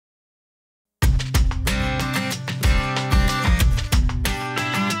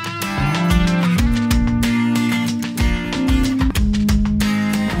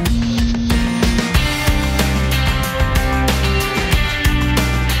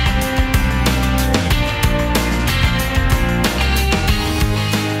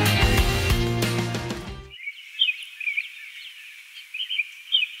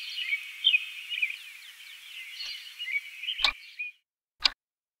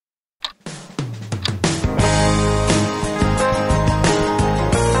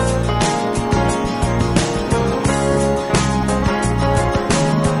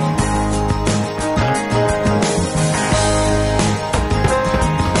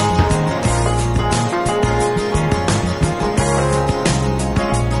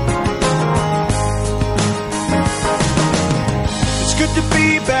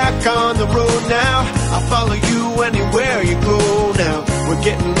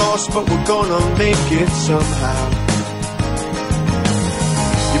getting lost, but we're gonna make it somehow.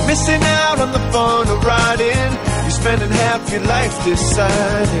 You're missing out on the fun of riding. You're spending half your life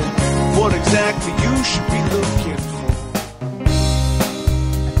deciding what exactly you should be looking for.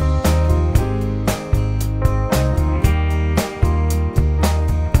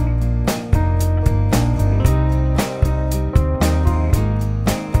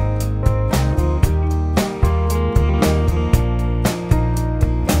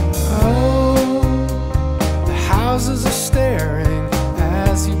 Houses are staring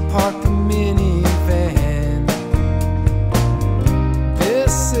as you park the minivan.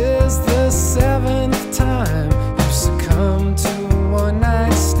 This is the 7th time you've succumbed to a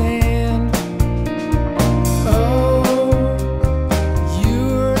one-night stand. Oh,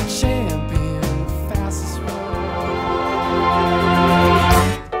 you're a champion, fastest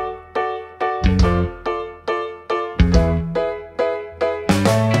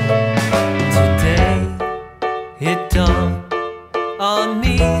It dawned on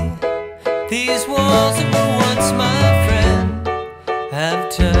me, these walls that were once my friend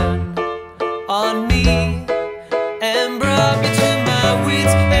have turned on me and brought me to my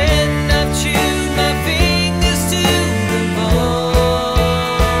wits' end. I've chewed my fingers to the bone,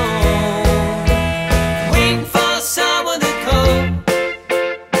 waiting for someone to come.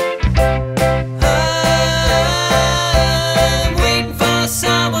 I'm waiting for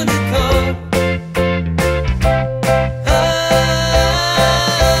someone to come.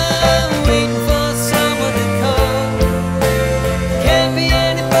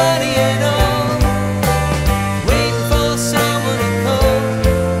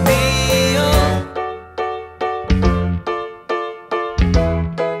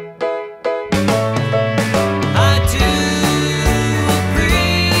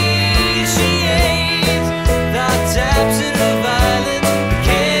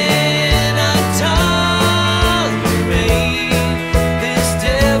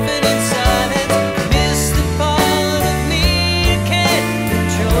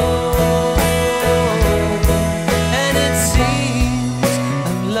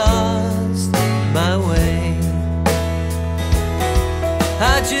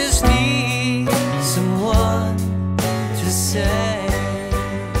 I just need someone to say.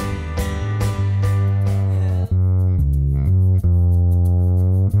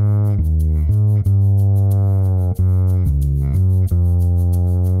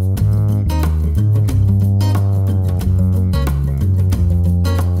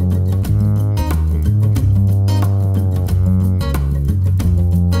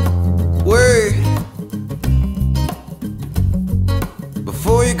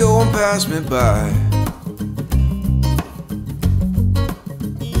 Before you go and pass me by,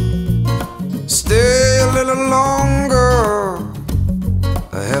 stay a little longer.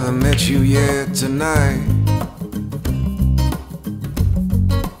 I haven't met you yet tonight.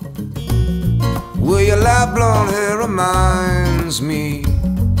 Well, your light blonde hair reminds me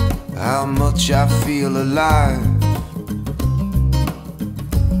how much I feel alive.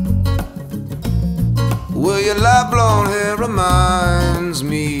 Well, your light blonde hair reminds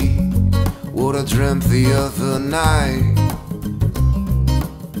me what I dreamt the other night.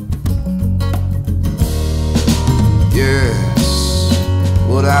 Yes,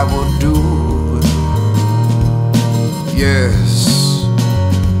 what I would do. Yes,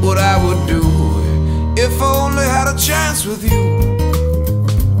 what I would do if I only had a chance with you.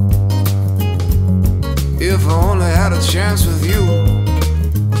 If I only had a chance with you.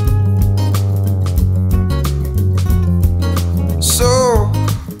 So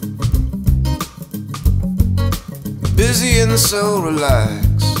busy and so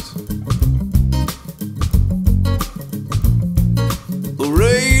relaxed, a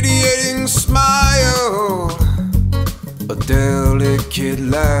radiating smile, a delicate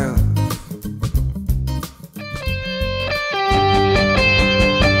laugh.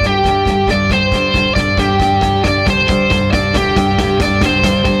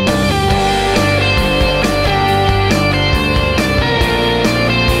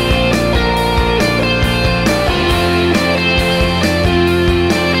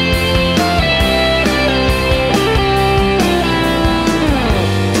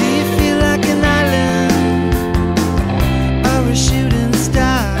 A shooting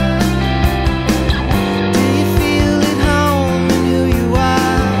star.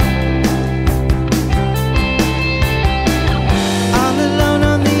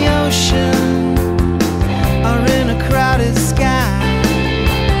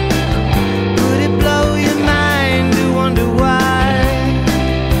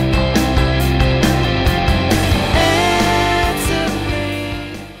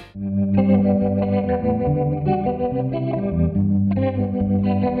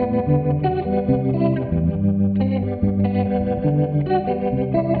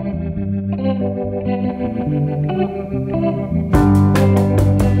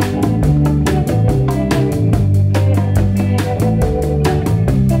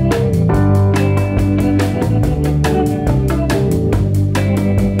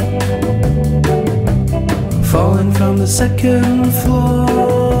 Falling from the second floor,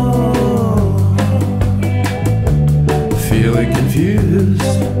 feeling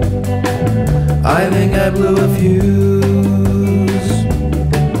confused. I think I blew a fuse.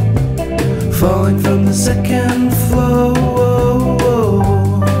 Falling from the second floor,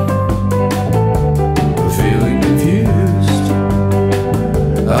 feeling confused.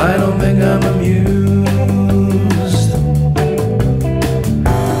 I don't think I'm amused.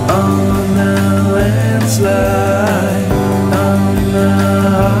 On the landslide, on the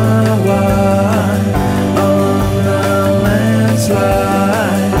highway, on the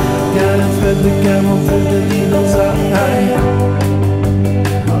landslide. Gotta thread the camel through the needle's eye.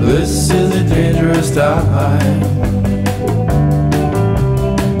 This is a dangerous time.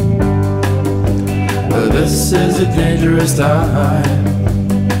 This is a dangerous time.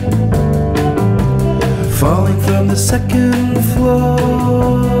 Falling from the second floor,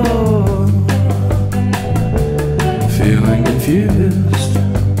 feeling confused.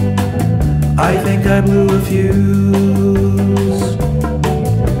 I think I blew a fuse.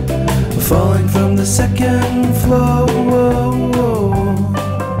 Falling from the second floor,